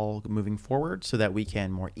protocol moving forward so that we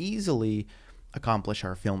can more easily accomplish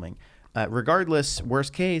our filming. Regardless,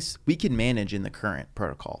 worst case, we can manage in the current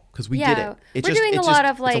protocol because we did it. We're doing a lot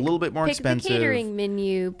of like, it's a little bit more expensive. Pick the catering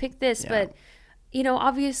menu, pick this, but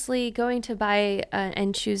obviously going to buy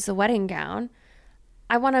and choose the wedding gown,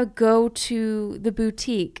 I want to go to the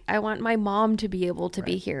boutique. I want my mom to be able to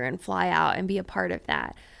be here and fly out and be a part of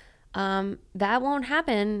that. That won't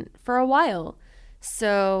happen for a while.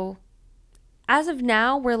 So as of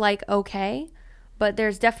now, we're like, okay, but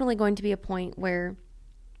there's definitely going to be a point where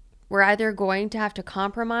we're either going to have to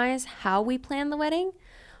compromise how we plan the wedding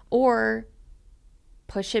or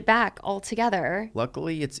push it back altogether.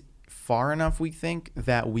 Luckily, it's far enough, we think,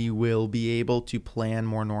 that we will be able to plan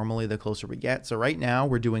more normally the closer we get. So right now,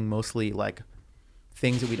 we're doing mostly like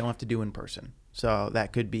things that we don't have to do in person. So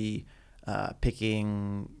that could be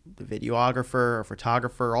picking the videographer or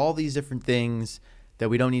photographer, all these different things that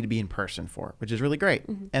we don't need to be in person for, which is really great.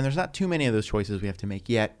 Mm-hmm. And there's not too many of those choices we have to make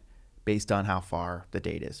yet, based on how far the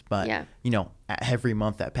date is. But, every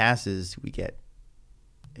month that passes,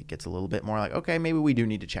 it gets a little bit more like, okay, maybe we do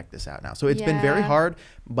need to check this out now. So it's been very hard,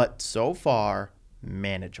 but so far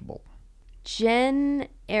manageable. Jen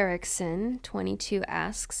Erickson, 22,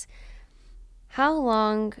 asks, how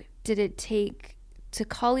long did it take to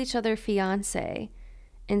call each other fiance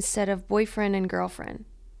instead of boyfriend and girlfriend?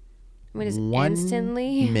 I mean, it's 1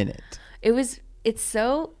 instantly. minute. It's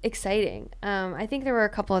so exciting. I think there were a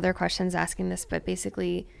couple other questions asking this, but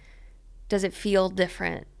basically, does it feel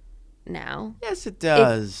different now? Yes, it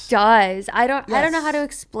does. It does. I don't know how to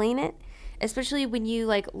explain it, especially when you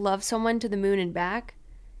like love someone to the moon and back,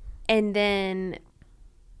 and then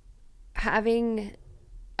having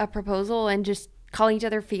a proposal and just calling each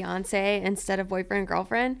other fiance instead of boyfriend and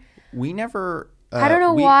girlfriend. We never. I don't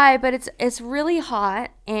know why, but it's really hot,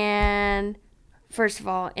 and first of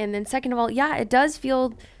all, and then second of all,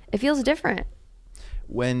 it feels different.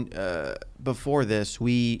 When before this,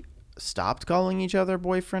 we stopped calling each other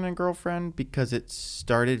boyfriend and girlfriend because it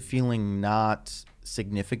started feeling not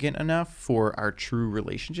significant enough for our true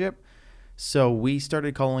relationship. So we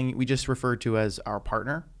just referred to as our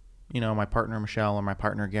partner, my partner Michelle or my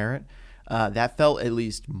partner Garrett. That felt at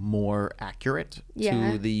least more accurate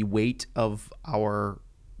to the weight of our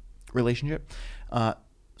relationship.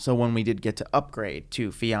 So when we did get to upgrade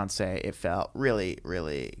to fiance, it felt really,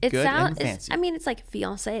 really good and fancy. It's like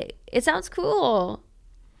fiance. It sounds cool.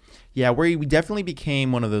 Yeah, we definitely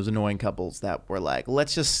became one of those annoying couples that were like,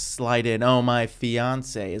 let's just slide in, oh, my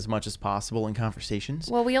fiance, as much as possible in conversations.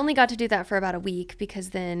 Well, we only got to do that for about a week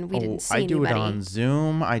because then we didn't see I do anybody. it on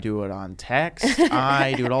Zoom. I do it on text.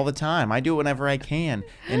 I do it all the time. I do it whenever I can.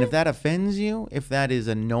 And if that offends you, if that is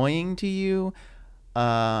annoying to you,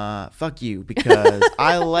 fuck you, because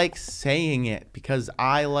I like saying it, because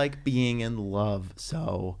I like being in love.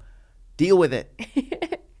 So deal with it.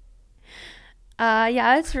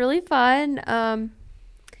 Yeah, it's really fun.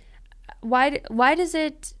 Why does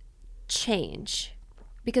it change?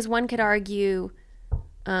 Because one could argue,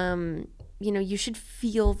 you should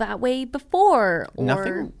feel that way before. Or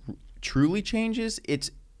nothing truly changes. It's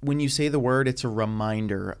when you say the word, it's a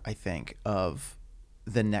reminder, I think, of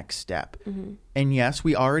the next step. Mm-hmm. And yes,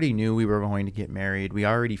 we already knew we were going to get married. We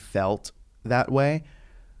already felt that way.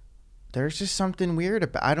 There's just something weird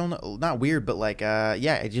about, I don't know, not weird, but like,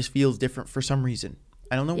 it just feels different for some reason.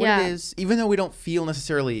 I don't know what it is. Even though we don't feel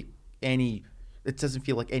necessarily it doesn't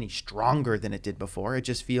feel like any stronger than it did before. It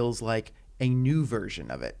just feels like a new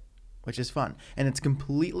version of it, which is fun. And it's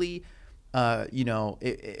completely,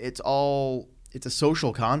 it's a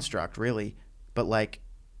social construct, really. But like,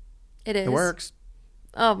 it is. It works.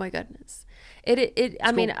 Oh my goodness. It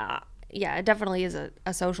definitely is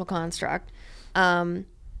a social construct.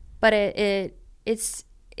 But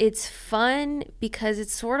it's fun because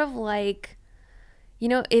it's sort of like,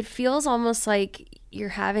 it feels almost like you're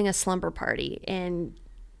having a slumber party and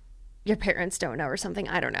your parents don't know or something.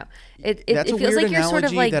 I don't know. It feels like you're sort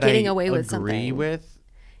of like getting away with something. Agree with.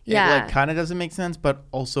 Yeah. It like kind of doesn't make sense, but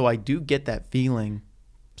also I do get that feeling.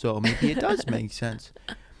 So maybe it does make sense.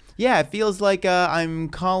 Yeah, it feels like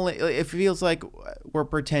it feels like we're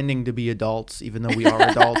pretending to be adults even though we are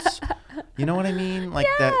adults. You know what I mean? Like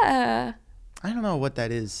that. I don't know what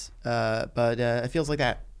that is, but it feels like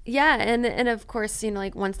that. Yeah, and of course,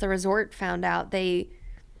 like once the resort found out, they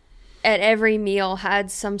at every meal had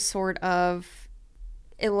some sort of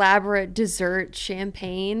elaborate dessert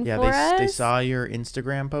champagne for us. Yeah, they saw your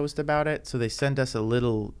Instagram post about it, so they sent us a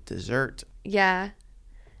little dessert. Yeah,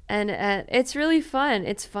 and it's really fun.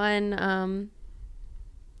 It's fun.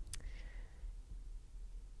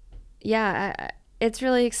 It's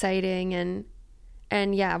really exciting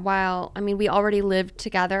and yeah, while we already lived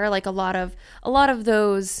together, like a lot of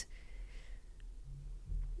those,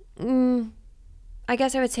 I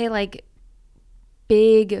guess I would say like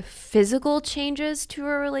big physical changes to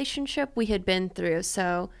a relationship we had been through.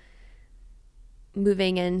 So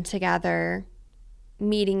moving in together,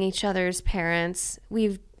 meeting each other's parents,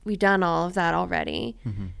 we've done all of that already.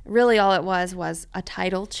 Mm-hmm. Really all it was a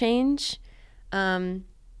title change. And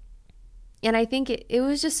I think it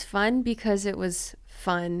was just fun because it was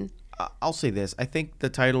fun. I'll say this. I think the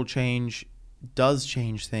title change does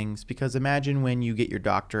change things because imagine when you get your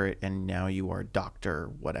doctorate and now you are Dr.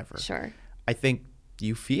 whatever. Sure. I think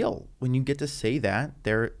you feel when you get to say that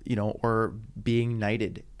or being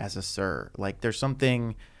knighted as a sir. Like there's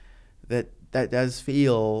something that does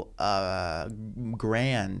feel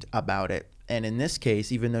grand about it. And in this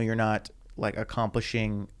case, even though you're not like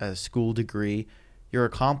accomplishing a school degree, you're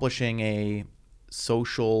accomplishing a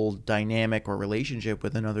social dynamic or relationship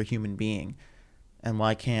with another human being. And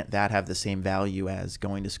why can't that have the same value as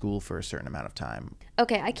going to school for a certain amount of time?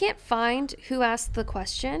 Okay, I can't find who asked the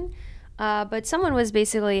question, but someone was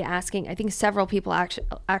basically asking, I think several people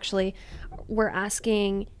actually were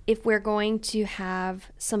asking if we're going to have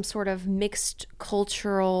some sort of mixed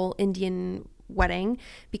cultural Indian wedding,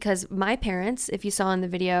 because my parents, if you saw in the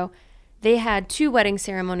video, they had 2 wedding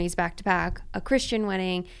ceremonies back to back, a Christian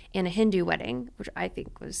wedding and a Hindu wedding, which I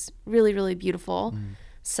think was really, really beautiful. Mm.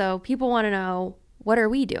 So people want to know, what are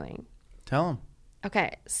we doing? Tell them.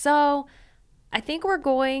 Okay, so I think we're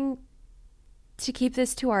going to keep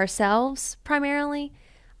this to ourselves primarily,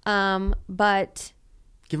 but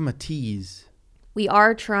give them a tease. We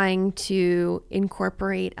are trying to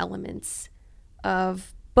incorporate elements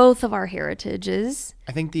of both of our heritages.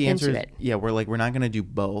 I think the answer is, we're not going to do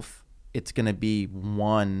both. It's going to be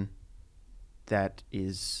one that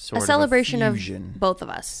is sort of a celebration of both of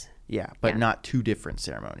us. Yeah, but not 2 different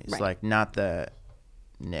ceremonies. Right. Like not the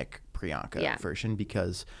Nick Priyanka version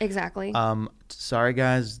because exactly. Sorry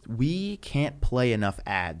guys, we can't play enough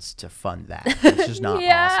ads to fund that. It's just not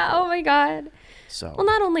possible. Oh my god. So well,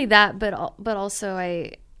 not only that, but also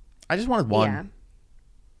I just wanted one.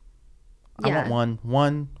 I want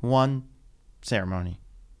one ceremony.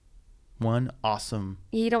 One awesome.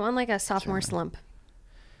 You don't want like a sophomore slump.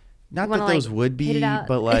 Not that those would be,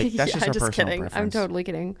 but like that's just our personal preference. I'm totally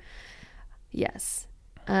kidding. Yes.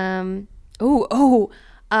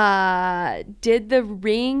 Did the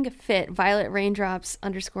ring fit? Violet Raindrops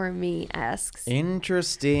 _me asks.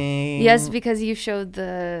 Interesting. Yes, because you showed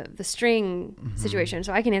the string situation.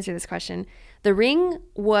 So I can answer this question. The ring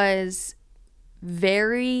was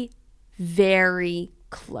very, very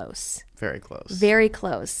close. Very close. Very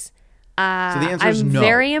close. So the answer is I'm no.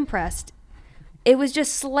 very impressed. It was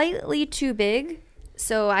just slightly too big.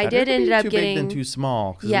 So I did end up too getting big than too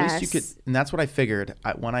small. 'Cause Yes. at least you could, and that's what I figured.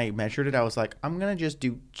 When I measured it, I was like, I'm gonna just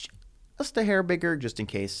do just a hair bigger, just in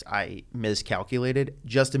case I miscalculated,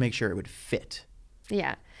 just to make sure it would fit.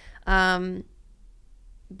 Yeah.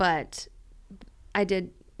 But I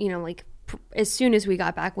did, like as soon as we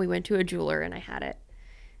got back, we went to a jeweler and I had it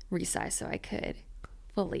resized so I could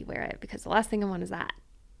fully wear it, because the last thing I want is that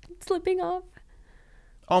slipping off.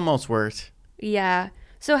 Almost worked. Yeah.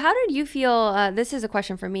 So how did you feel? This is a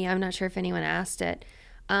question for me. I'm not sure if anyone asked it.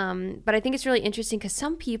 But I think it's really interesting because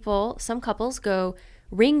some couples go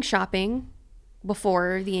ring shopping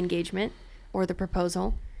before the engagement or the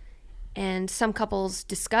proposal. And some couples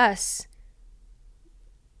discuss,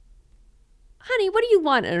 honey, what do you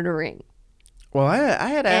want in a ring? Well, I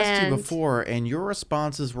had asked you before, and your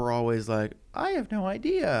responses were always like, I have no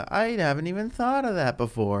idea. I haven't even thought of that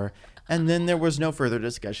before. And then there was no further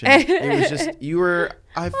discussion. It was just,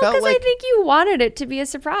 I felt like. Because I think you wanted it to be a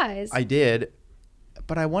surprise. I did.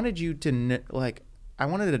 But I wanted you to, I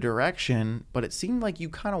wanted a direction, but it seemed like you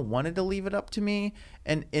kind of wanted to leave it up to me.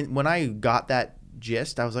 And when I got that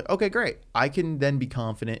gist, I was like, okay, great. I can then be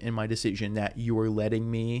confident in my decision that you are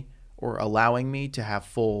letting me or allowing me to have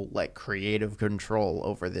full, creative control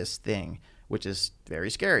over this thing, which is very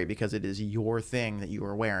scary because it is your thing that you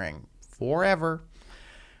are wearing forever.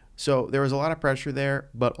 So there was a lot of pressure there,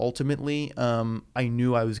 but ultimately, I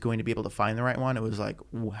knew I was going to be able to find the right one. It was like,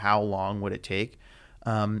 how long would it take?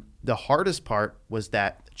 The hardest part was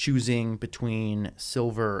that choosing between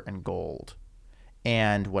silver and gold.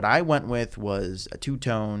 And what I went with was a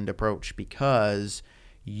two-toned approach because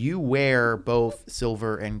you wear both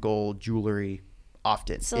silver and gold jewelry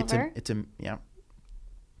often. Silver? It's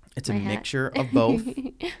a mixture of both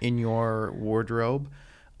in your wardrobe.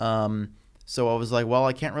 So I was like, well,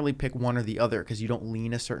 I can't really pick one or the other because you don't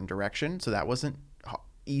lean a certain direction. So that wasn't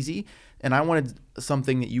easy. And I wanted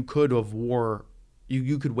something that you could have wore.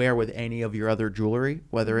 You could wear with any of your other jewelry,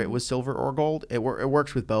 whether it was silver or gold. It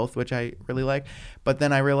works with both, which I really like. But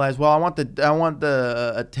then I realized, well, I want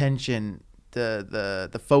the attention,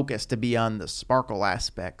 the focus to be on the sparkle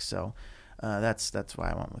aspect. So that's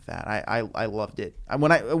why I went with that. I loved it.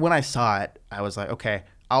 When I saw it, I was like, okay,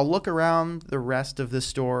 I'll look around the rest of the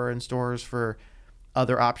store and stores for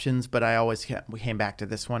other options. But I always came back to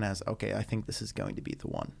this one as, okay, I think this is going to be the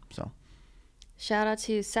one. So shout out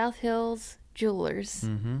to South Hills Jewelers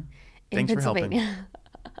in Thanks Pennsylvania.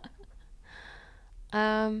 We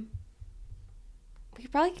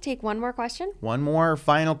could probably take one more question. One more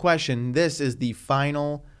final question. This is the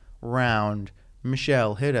final round.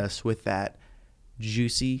 Michelle, hit us with that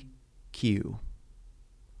juicy Q.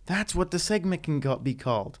 That's what the segment can be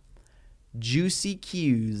called. Juicy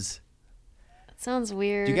Q's. That sounds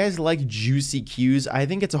weird. Do you guys like Juicy Q's? I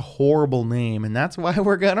think it's a horrible name, and that's why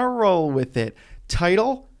we're going to roll with it.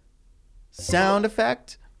 Title? Sound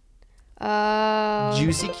effect?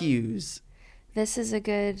 Juicy Q's. This is a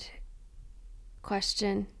good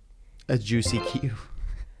question. A juicy Q.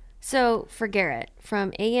 So for Garrett, from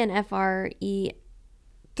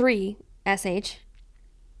ANFRE3SH,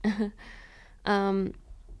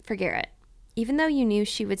 for Garrett, even though you knew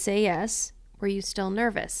she would say yes, were you still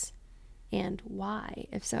nervous? And why,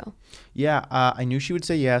 if so? Yeah, I knew she would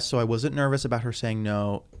say yes, so I wasn't nervous about her saying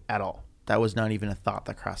no at all. That was not even a thought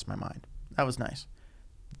that crossed my mind. That was nice.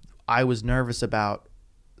 I was nervous about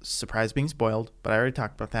surprise being spoiled, but I already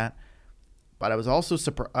talked about that. But I was also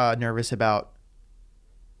nervous about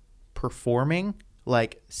performing,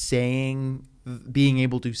 being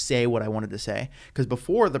able to say what I wanted to say. Because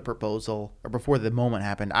before the proposal, or before the moment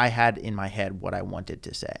happened, I had in my head what I wanted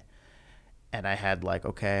to say. And I had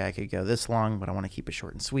okay, I could go this long, but I want to keep it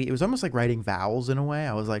short and sweet. It was almost like writing vowels in a way.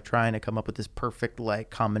 I was trying to come up with this perfect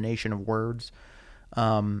combination of words.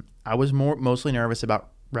 I was mostly nervous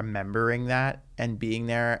about remembering that and being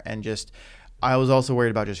there, and I was also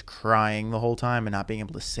worried about just crying the whole time and not being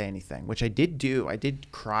able to say anything, which I did do. I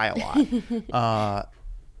did cry a lot.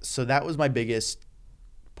 So that was my biggest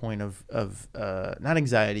point of not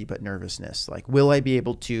anxiety, but nervousness. Will I be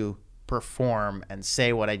able to perform and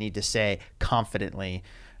say what I need to say confidently?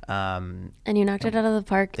 And you knocked it out of the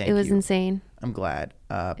park. It was insane. I'm glad.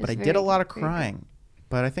 But I did a lot of crying,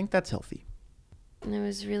 but I think that's healthy. And it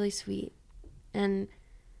was really sweet. And,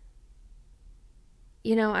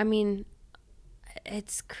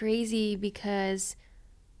 it's crazy because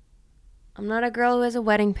I'm not a girl who has a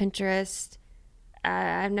wedding Pinterest.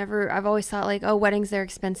 I've always thought like, oh, weddings, they're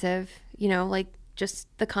expensive. You know, like just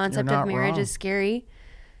the concept of marriage is scary.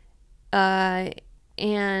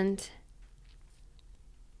 And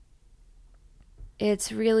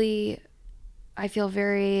it's really, I feel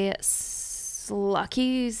very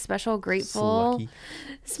lucky, special, grateful,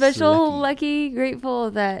 lucky,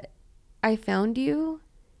 grateful that I found you.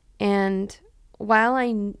 And while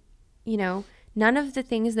none of the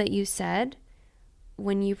things that you said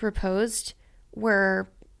when you proposed were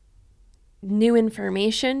new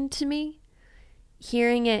information to me,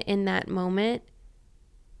 hearing it in that moment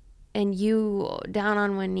and you down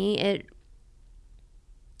on one knee,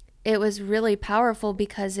 it was really powerful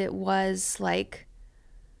because it was like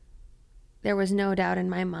there was no doubt in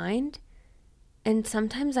my mind. And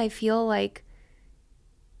sometimes I feel like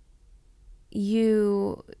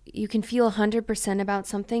you can feel 100% about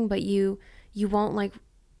something, but you won't like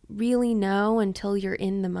really know until you're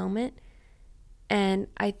in the moment. And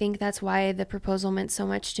I think that's why the proposal meant so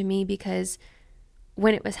much to me, because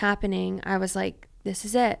when it was happening, I was like, this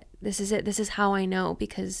is it. This is it. This is how I know,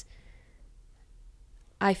 because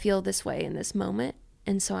I feel this way in this moment.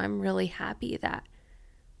 And so I'm really happy that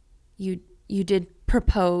you did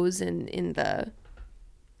propose in the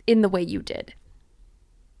way you did.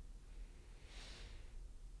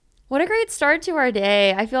 What a great start to our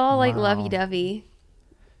day. I feel all like lovey-dovey.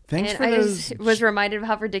 Thanks for I those. just was reminded of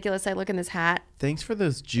how ridiculous I look in this hat. Thanks for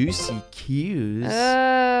those juicy cues.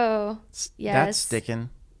 Oh, yes. That's sticking.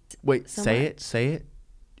 Wait, say it.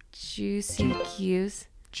 Juicy cues.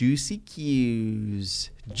 Juicy cues.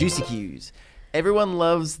 Juicy cues. Everyone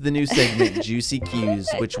loves the new segment, Juicy Cues,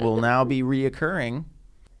 which will now be reoccurring.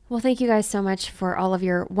 Well, thank you guys so much for all of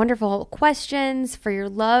your wonderful questions, for your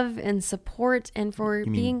love and support, and for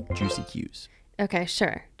being Juicy Cues. Okay,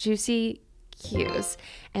 sure. Juicy cues.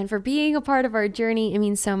 And for being a part of our journey. It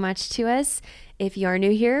means so much to us. If you are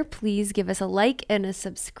new here, please give us a like and a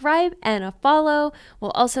subscribe and a follow.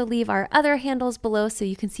 We'll also leave our other handles below so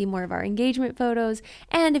you can see more of our engagement photos.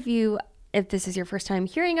 And if this is your first time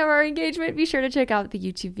hearing of our engagement, be sure to check out the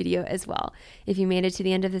YouTube video as well. If you made it to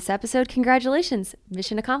the end of this episode, congratulations.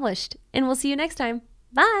 Mission accomplished. And we'll see you next time.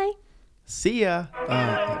 Bye. See ya.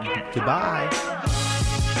 Goodbye.